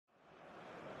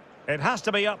It has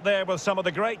to be up there with some of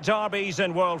the great derbies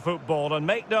in world football, and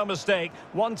make no mistake,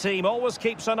 one team always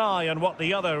keeps an eye on what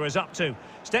the other is up to.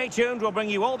 Stay tuned, we'll bring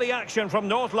you all the action from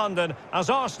North London as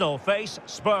Arsenal face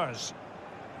Spurs.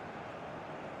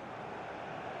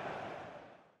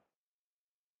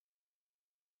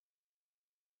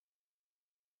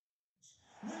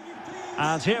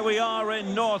 And here we are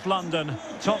in North London.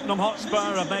 Tottenham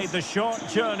Hotspur have made the short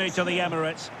journey to the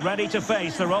Emirates, ready to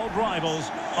face their old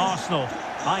rivals, Arsenal.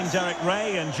 I'm Derek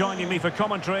Ray, and joining me for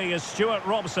commentary is Stuart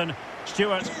Robson.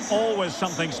 Stuart, always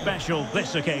something special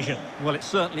this occasion. Well, it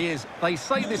certainly is. They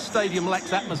say this stadium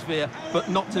lacks atmosphere, but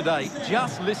not today.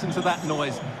 Just listen to that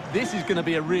noise. This is going to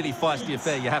be a really feisty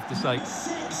affair, you have to say.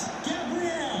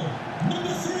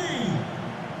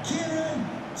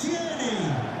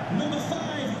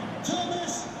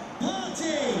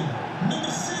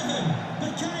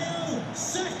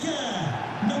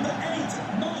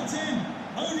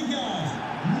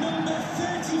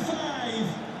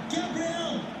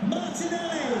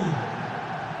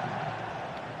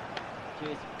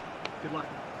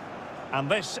 And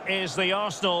this is the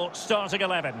Arsenal starting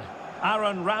 11.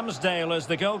 Aaron Ramsdale is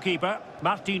the goalkeeper.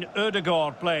 Martin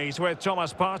Ødegaard plays with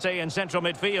Thomas Partey in central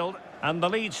midfield. And the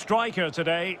lead striker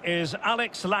today is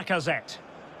Alex Lacazette.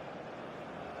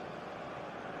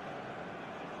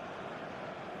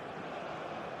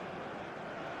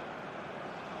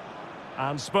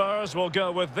 And Spurs will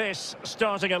go with this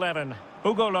starting 11.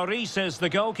 Hugo Lloris is the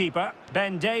goalkeeper.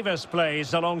 Ben Davies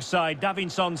plays alongside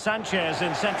Davinson Sanchez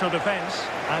in central defence.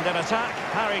 And in attack,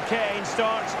 Harry Kane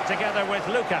starts together with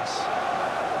Lucas.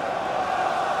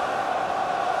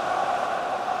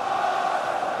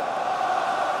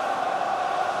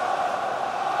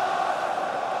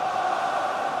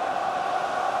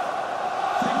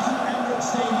 Thank you, Emirates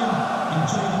Stadium.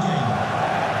 Enjoy the game.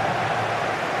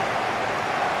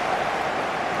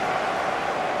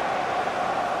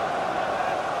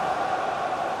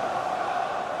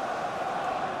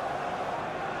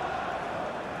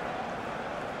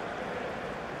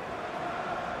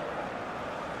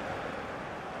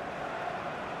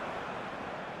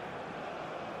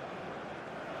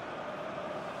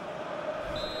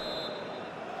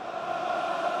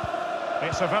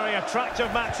 It's a very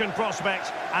attractive match in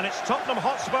prospect, and it's Tottenham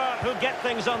Hotspur who get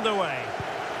things underway.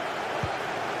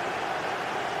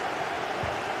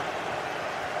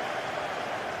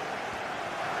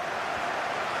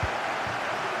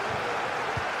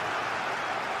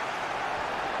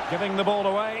 Giving the ball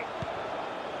away.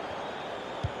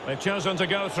 They've chosen to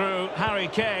go through Harry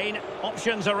Kane.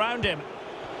 Options around him.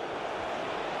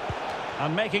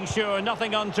 And making sure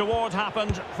nothing untoward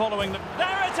happened following the...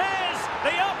 There it is! The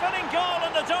opening goal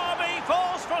in the derby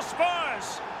falls for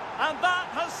Spurs. And that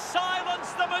has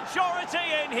silenced the majority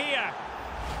in here.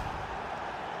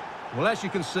 Well, as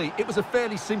you can see, it was a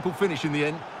fairly simple finish in the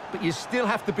end, but you still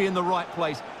have to be in the right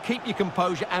place, keep your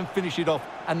composure and finish it off,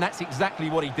 and that's exactly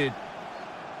what he did.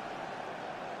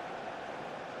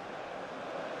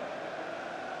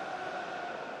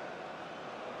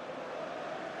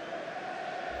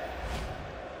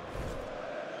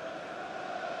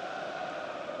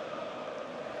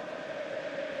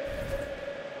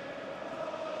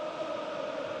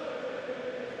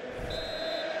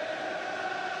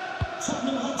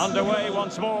 Underway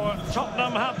once more.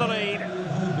 Tottenham have the lead.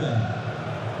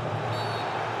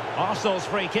 Arsenal's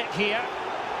free kick here.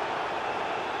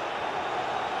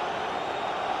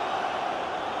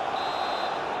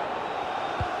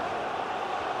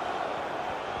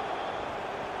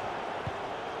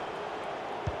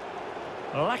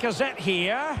 Lacazette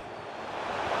here.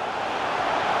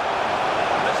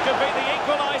 This could be the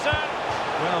equaliser.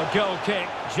 Well, goal kick,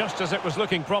 just as it was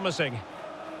looking promising.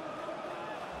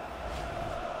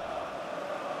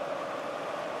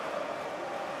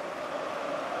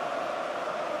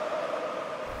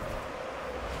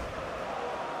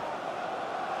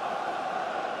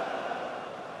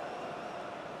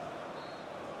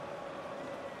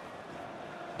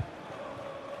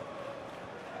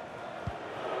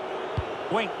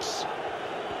 Winks.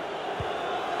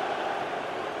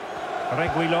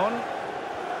 Reguilon.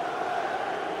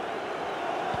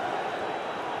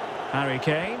 Harry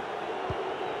Kane.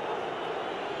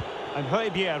 And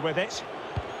Højbjerg with it.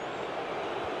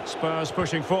 Spurs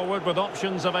pushing forward with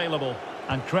options available.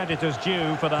 And credit is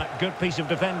due for that good piece of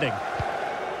defending.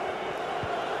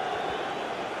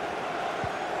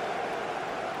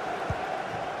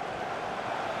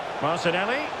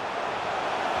 Martinelli.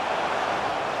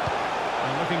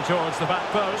 And looking towards the back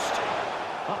post.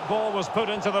 That ball was put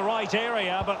into the right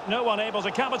area, but no one able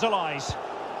to capitalise.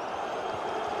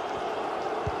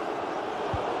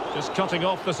 Just cutting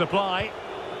off the supply.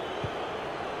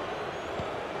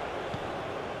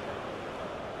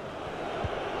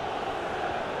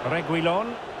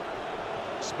 Reguilon.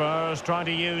 Spurs trying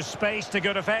to use space to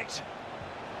good effect.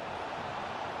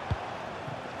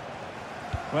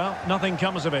 Well, nothing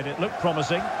comes of it. It looked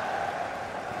promising.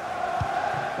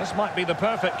 This might be the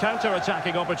perfect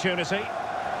counter-attacking opportunity.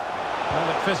 Well,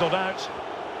 it fizzled out.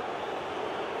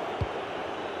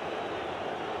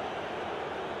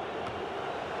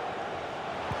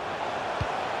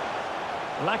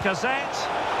 Lacazette.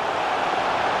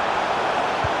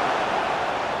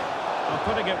 Well,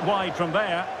 putting it wide from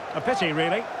there. A pity,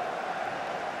 really.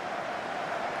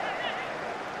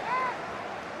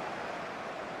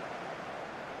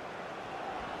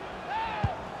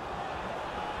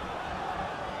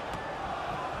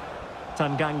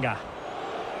 Tanganga.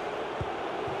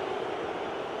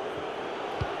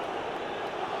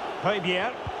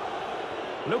 Højbjerg.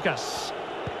 Lucas.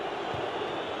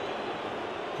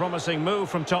 Promising move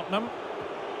from Tottenham.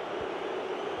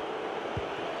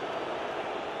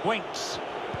 Winks.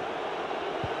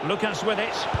 Lucas with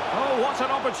it. Oh, what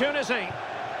an opportunity.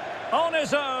 On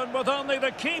his own with only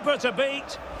the keeper to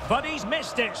beat, but he's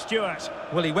missed it, Stuart.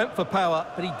 Well, he went for power,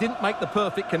 but he didn't make the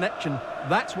perfect connection.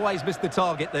 That's why he's missed the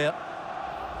target there.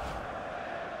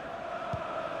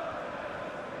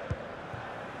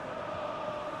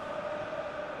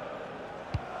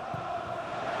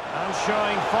 And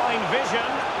showing fine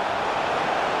vision.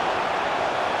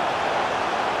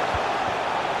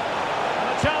 And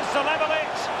a chance to level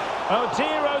it. Oh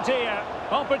dear, oh dear.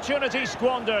 Opportunity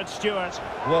squandered, Stuart.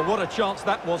 Well, what a chance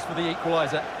that was for the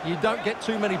equaliser. You don't get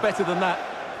too many better than that.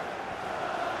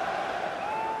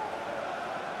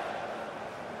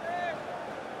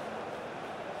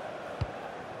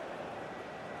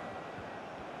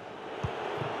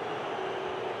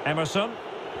 Emerson.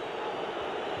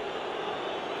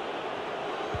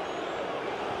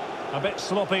 A bit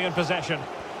sloppy in possession.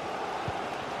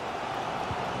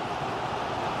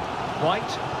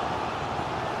 White.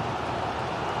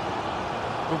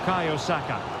 Bukayo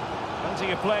Saka.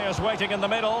 Plenty of players waiting in the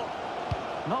middle.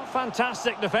 Not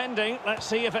fantastic defending. Let's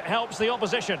see if it helps the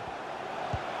opposition.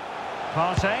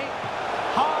 Partey.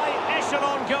 High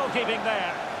echelon goalkeeping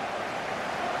there.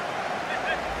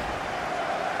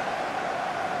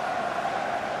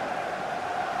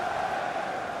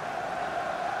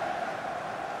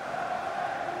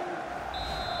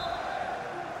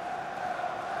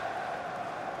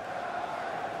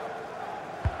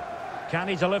 Can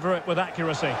he deliver it with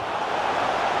accuracy?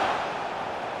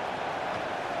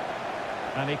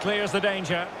 And he clears the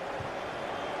danger.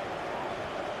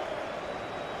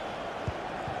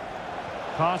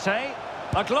 Partey,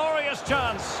 a glorious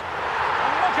chance.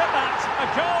 And look at that, a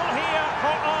goal here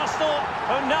for Arsenal,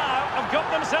 who now have got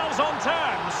themselves on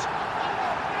terms.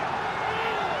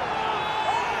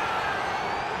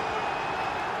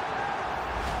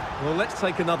 Well, let's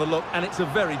take another look, and it's a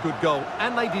very good goal.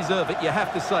 And they deserve it, you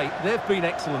have to say. They've been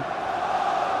excellent.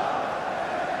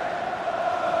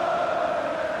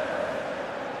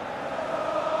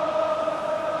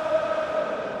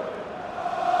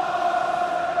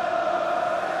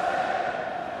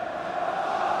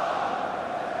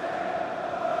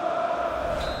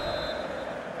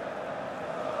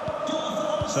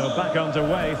 So back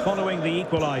underway following the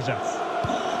equaliser.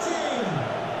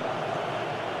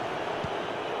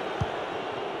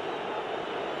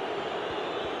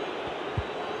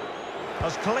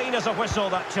 As clean as a whistle,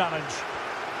 that challenge.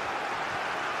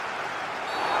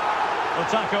 The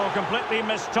tackle completely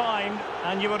mistimed,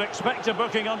 and you would expect a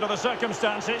booking under the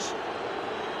circumstances.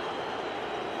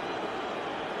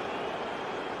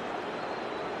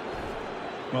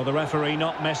 Well, the referee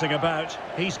not messing about.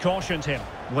 He's cautioned him.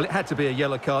 Well, it had to be a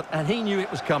yellow card, and he knew it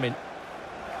was coming.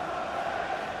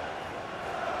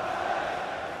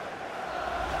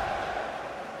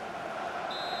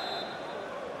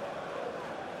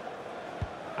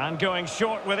 And going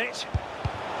short with it.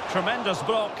 Tremendous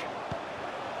block.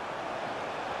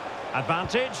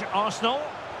 Advantage, Arsenal.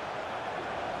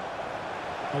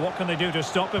 Well, what can they do to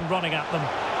stop him running at them?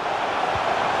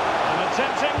 And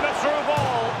attempting the through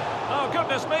ball. Oh,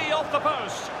 goodness me, off the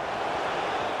post.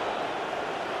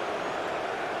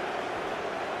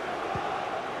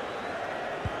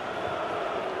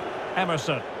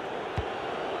 Emerson.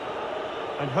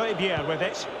 And Højbjerg with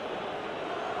it.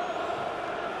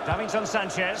 Davinson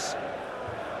Sanchez.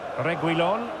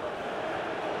 Reguilon.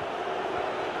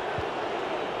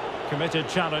 Committed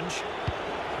challenge.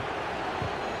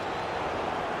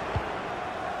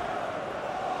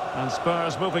 And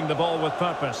Spurs moving the ball with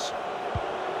purpose.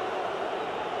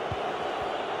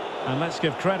 And let's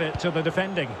give credit to the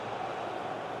defending.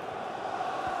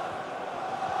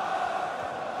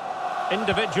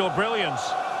 Individual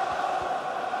brilliance.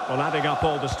 Well, adding up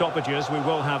all the stoppages, we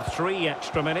will have 3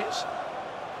 extra minutes.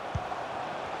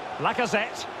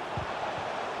 Lacazette.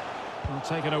 Well,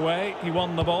 taken away. He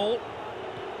won the ball.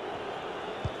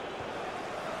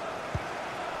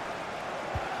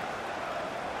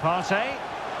 Partey.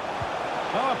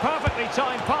 Oh, a perfectly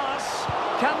timed pass.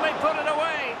 Can they put it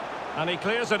away? And he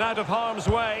clears it out of harm's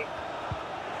way.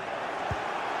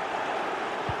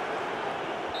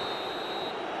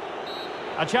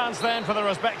 A chance then for the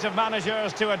respective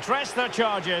managers to address their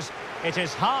charges. It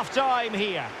is half-time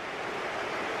here.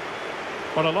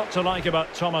 Well, a lot to like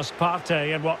about Thomas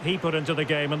Partey and what he put into the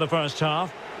game in the first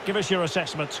half. Give us your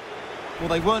assessment. Well,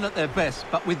 they weren't at their best,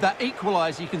 but with that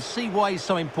equaliser, you can see why he's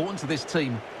so important to this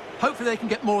team. Hopefully they can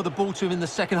get more of the ball to him in the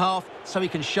second half so he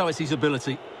can show us his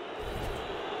ability.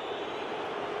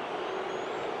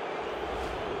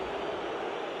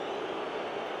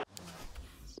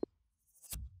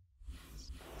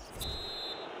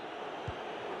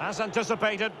 As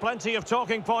anticipated, plenty of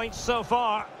talking points so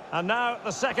far. And now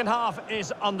the second half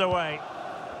is underway.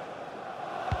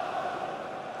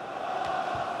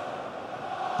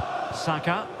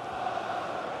 Saka.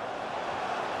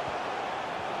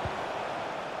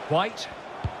 White.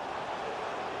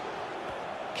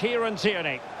 Kieran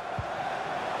Tierney.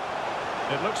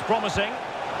 It looks promising.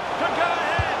 Could go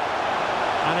ahead.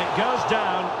 And it goes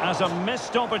down as a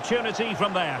missed opportunity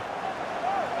from there.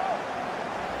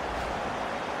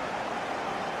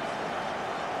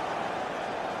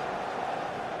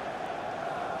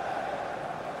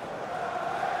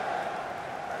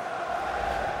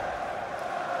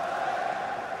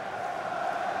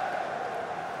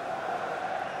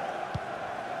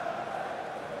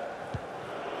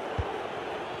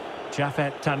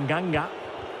 Japhet Tanganga.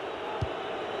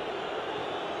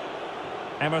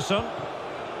 Emerson.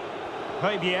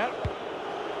 Højbjerg.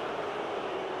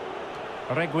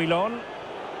 Reguilon.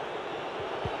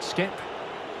 Skip.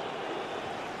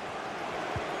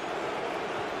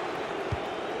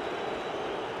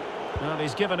 And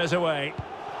he's given us away.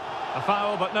 A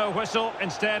foul but no whistle.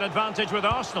 Instead, advantage with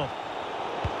Arsenal.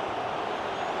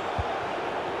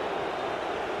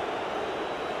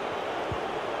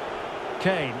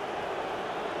 Kane.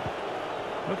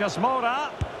 Lucas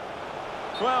Moura.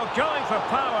 Well, going for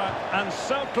power and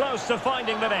so close to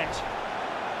finding the net.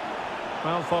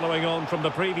 Well, following on from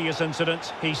the previous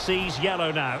incident, he sees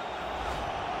yellow now.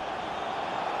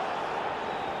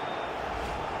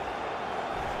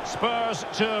 Spurs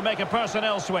to make a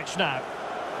personnel switch now.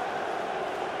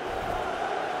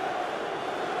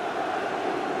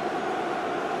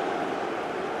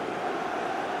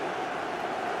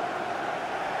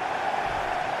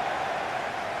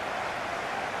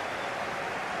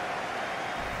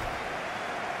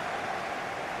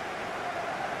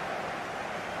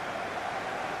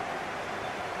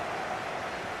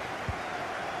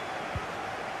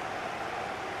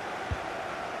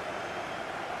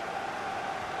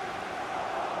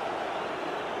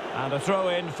 And a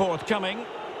throw-in forthcoming.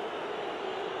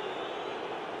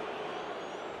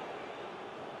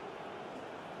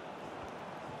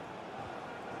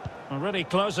 Already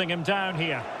closing him down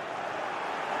here.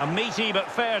 A meaty but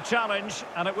fair challenge,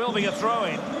 and it will be a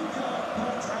throw-in.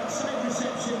 Outside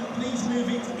reception, please move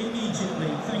it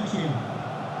immediately. Thank you.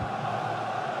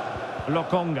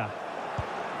 Lokonga.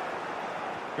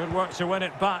 Good work to win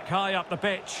it back high up the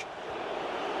pitch.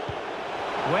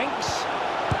 Winks.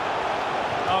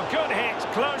 Oh, good hit,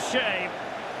 close shave.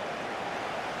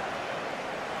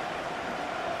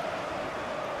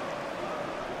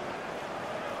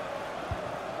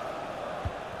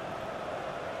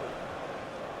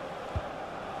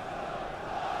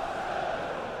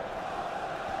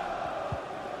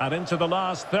 And into the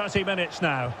last 30 minutes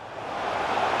now.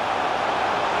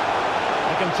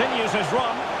 He continues his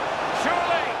run.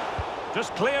 Surely!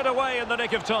 Just cleared away in the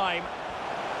nick of time.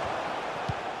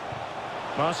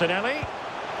 Martinelli.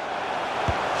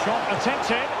 Shot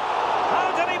attempted.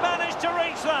 How did he manage to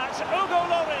reach that? Hugo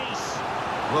Lloris.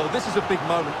 Well, this is a big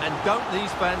moment, and don't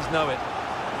these fans know it?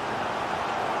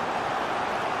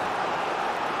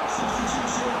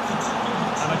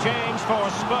 And a change for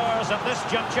Spurs at this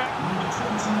juncture. Number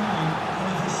 29,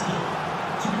 Oliver Skip,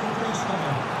 to be replaced by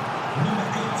number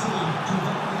 18,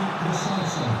 Giovanni Lo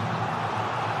Celso.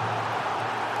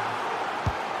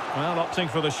 Well, opting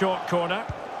for the short corner.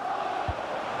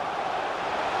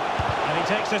 And he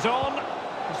takes it on.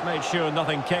 Just made sure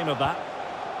nothing came of that.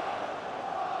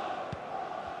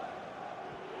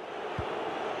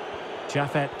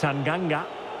 Japhet Tanganga.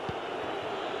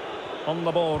 On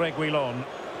the ball, Reguilon.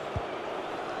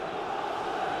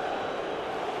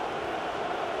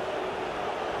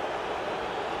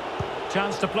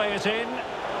 Chance to play it in.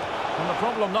 And the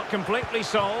problem not completely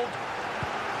solved.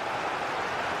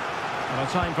 And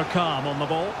a time for calm on the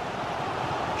ball.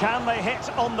 Can they hit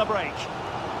on the break?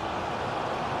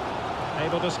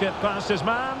 Able to skip past his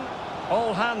man.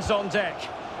 All hands on deck.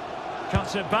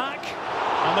 Cuts it back.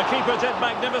 And the keeper did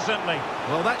magnificently.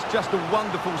 Well, that's just a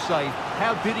wonderful save.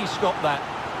 How did he stop that?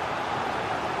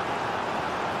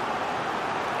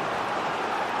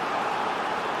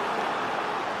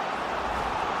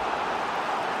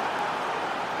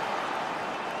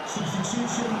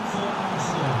 Substitution for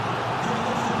Arsenal. Coming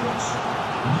off the pitch,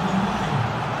 number 9,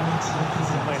 Alex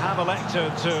Lacazette. They have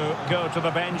elected to go to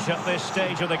the bench at this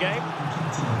stage of the game.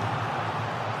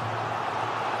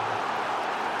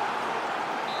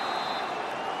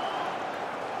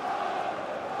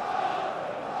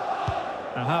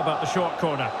 Now how about the short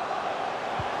corner?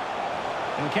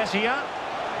 Nketiah.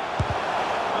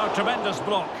 Oh, tremendous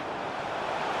block.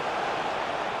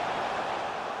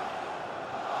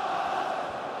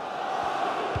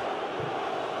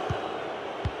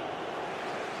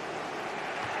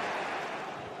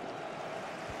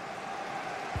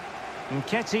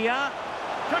 Nketiah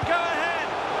could go ahead.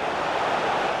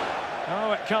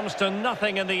 Oh, it comes to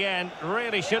nothing in the end.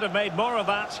 Really should have made more of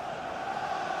that.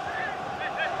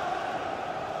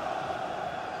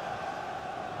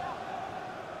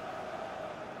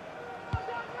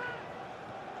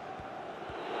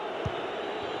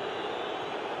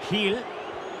 Heel.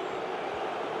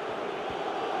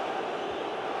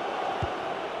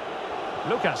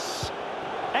 Lucas.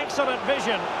 Excellent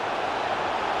vision.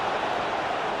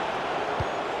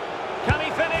 Can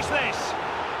he finish this?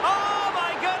 Oh,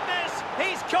 my goodness!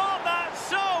 He's caught that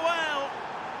so well!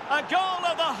 A goal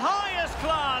of the highest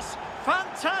class.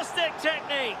 Fantastic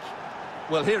technique.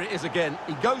 Well, here it is again.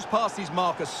 He goes past his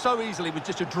marker so easily with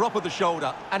just a drop of the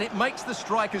shoulder, and it makes the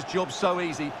striker's job so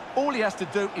easy. All he has to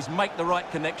do is make the right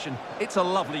connection. It's a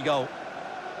lovely goal.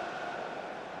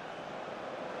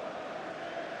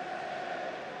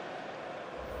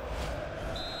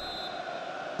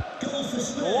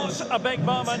 What a big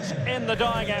moment in the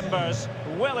dying embers.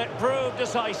 Will it prove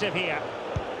decisive here?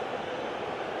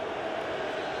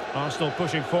 Arsenal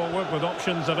pushing forward with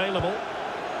options available.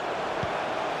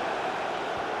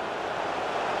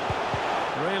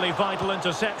 Really vital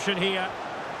interception here.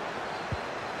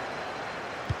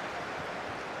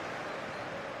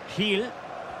 Heel.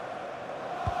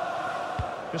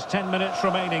 Just 10 minutes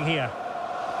remaining here.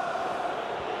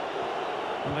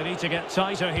 And they need to get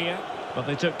tighter here, but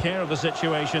they took care of the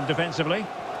situation defensively.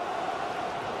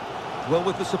 Well,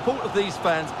 with the support of these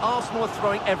fans, Arsenal are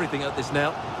throwing everything at this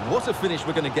now. What a finish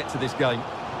we're going to get to this game.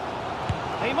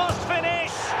 He must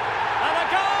finish! And a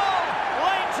goal!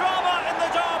 Late drama in the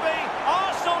derby.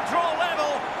 Arsenal draw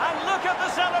level, and look at the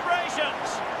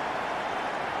celebrations.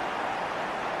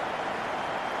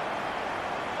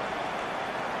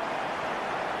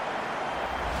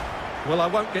 Well, I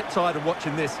won't get tired of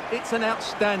watching this. It's an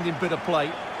outstanding bit of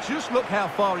play. Just look how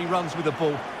far he runs with the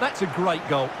ball. That's a great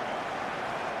goal.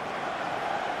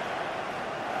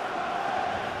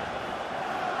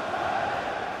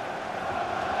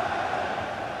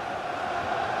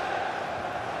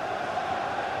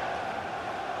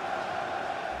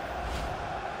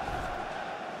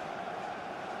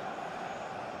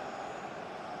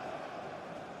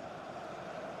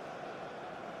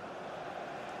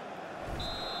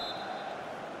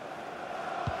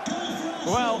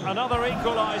 Well, another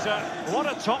equaliser. What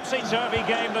a topsy-turvy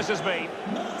game this has been.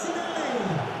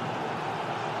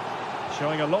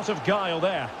 Showing a lot of guile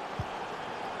there.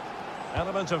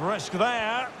 Element of risk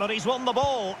there, but he's won the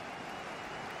ball.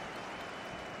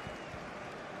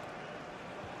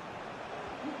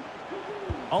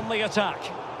 On the attack.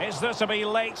 Is there to be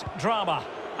late drama?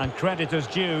 And credit is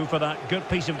due for that good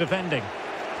piece of defending.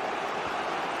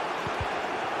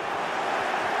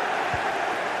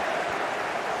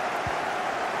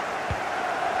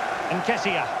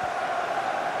 Nketiah.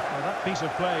 Well, that piece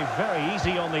of play very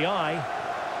easy on the eye.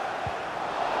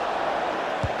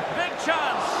 Big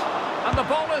chance. And the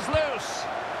ball is loose.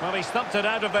 Well, he stumped it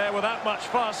out of there without much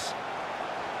fuss.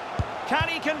 Can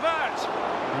he convert?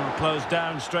 And closed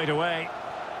down straight away.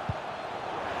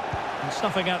 And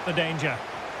snuffing out the danger.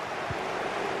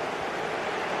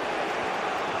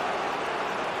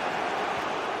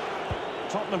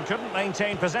 Tottenham couldn't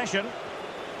maintain possession.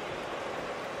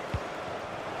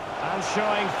 And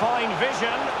showing fine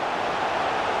vision.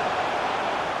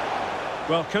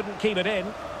 Well, couldn't keep it in.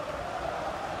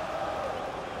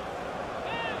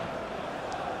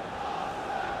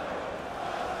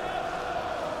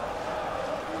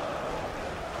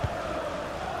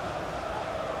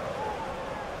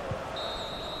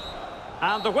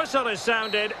 And the whistle is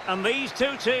sounded, and these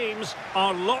two teams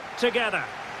are locked together.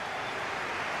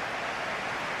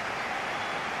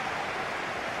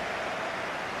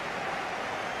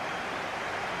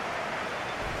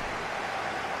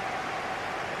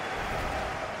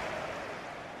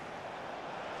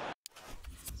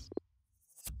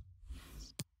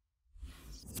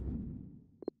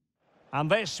 And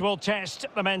this will test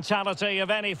the mentality of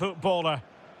any footballer.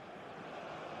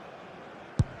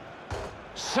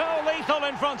 So lethal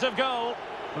in front of goal.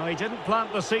 Well, he didn't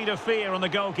plant the seed of fear on the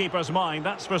goalkeeper's mind,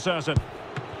 that's for certain.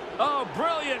 Oh,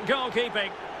 brilliant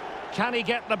goalkeeping. Can he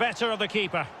get the better of the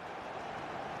keeper?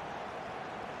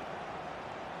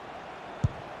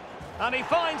 And he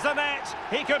finds the net.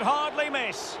 He could hardly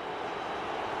miss.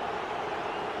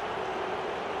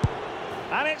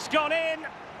 And it's gone in.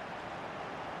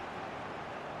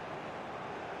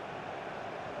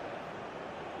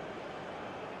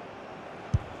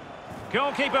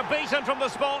 Goalkeeper beaten from the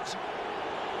spot.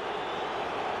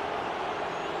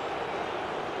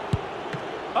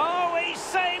 Oh, he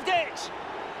saved it!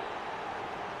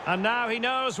 And now he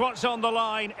knows what's on the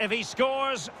line. If he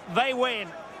scores, they win.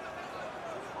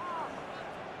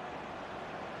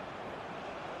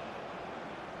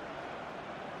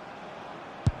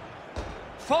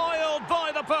 Foiled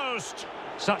by the post.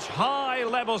 Such high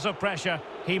levels of pressure.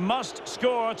 He must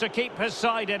score to keep his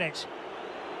side in it.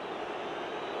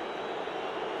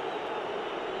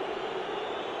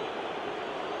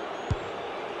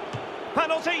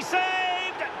 Penalty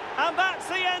saved! And that's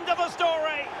the end of the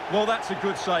story. Well, that's a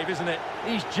good save, isn't it?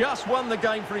 He's just won the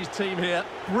game for his team here.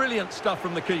 Brilliant stuff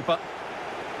from the keeper.